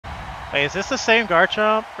Wait, is this the same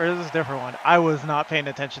Garchomp or is this a different one? I was not paying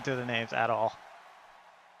attention to the names at all.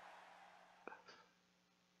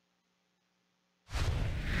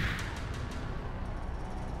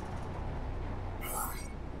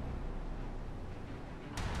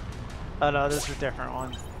 Oh no, this is a different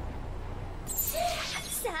one.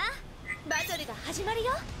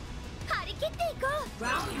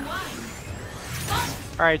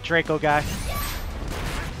 Alright, Draco guy.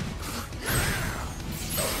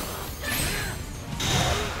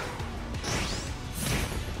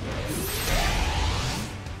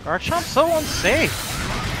 Garchomp's so unsafe.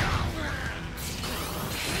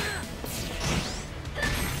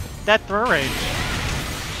 That throw range.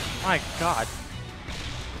 My god.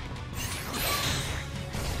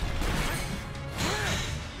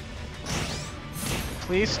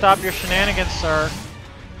 Please stop your shenanigans, sir.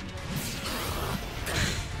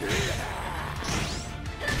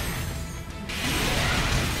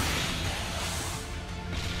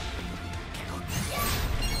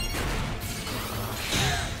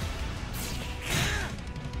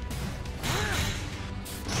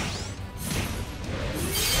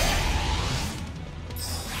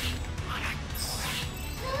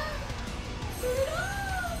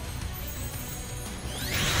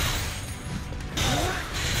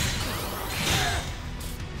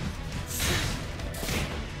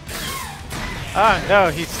 Oh no,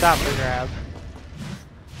 he stopped the grab.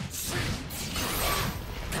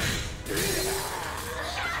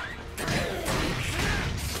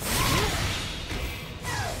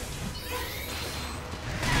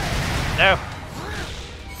 No.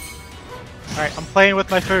 Alright, I'm playing with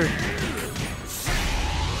my food.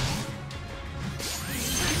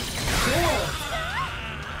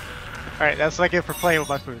 Alright, that's what I get for playing with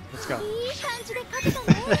my food. Let's go.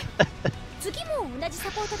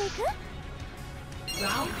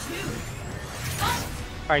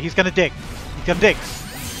 Alright, he's gonna dig. He's gonna dig.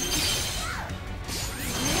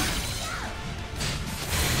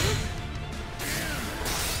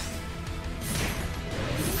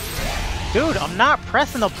 Dude, I'm not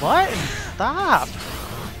pressing the button. Stop.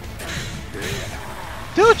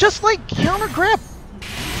 Dude, just like counter grab.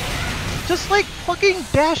 Just like fucking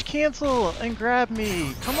dash cancel and grab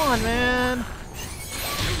me. Come on, man.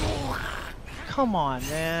 Come on,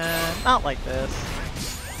 man. Not like this.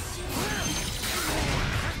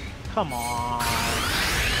 Come on.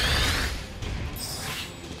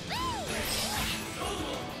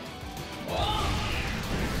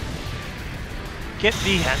 Get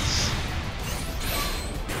defense.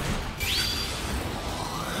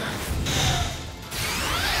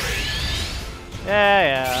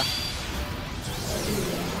 Yeah.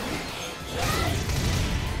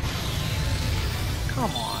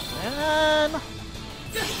 Come on, man.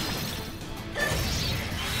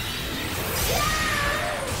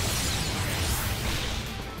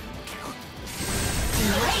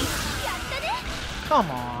 Come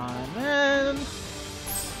on, man.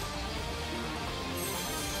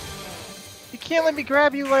 You can't let me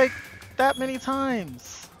grab you like that many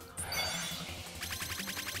times.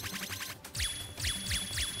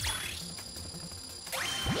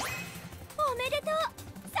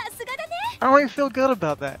 I don't even feel good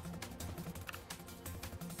about that.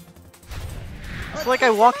 It's like I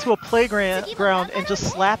walked to a playground and just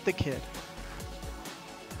slapped the kid.